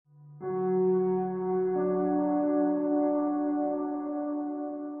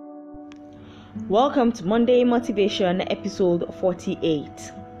Welcome to Monday Motivation episode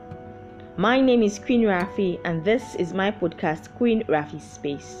 48. My name is Queen Rafi and this is my podcast, Queen Rafi's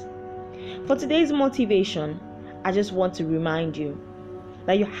Space. For today's motivation, I just want to remind you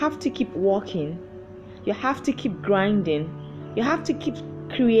that you have to keep walking, you have to keep grinding, you have to keep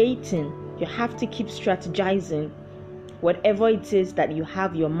creating, you have to keep strategizing. Whatever it is that you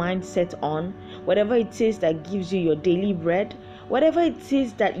have your mind set on, whatever it is that gives you your daily bread, whatever it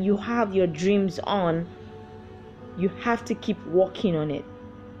is that you have your dreams on, you have to keep working on it.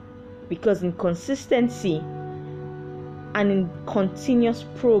 Because in consistency and in continuous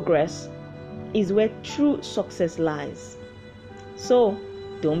progress is where true success lies. So,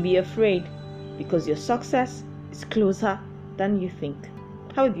 don't be afraid, because your success is closer than you think.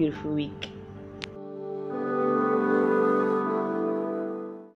 Have a beautiful week.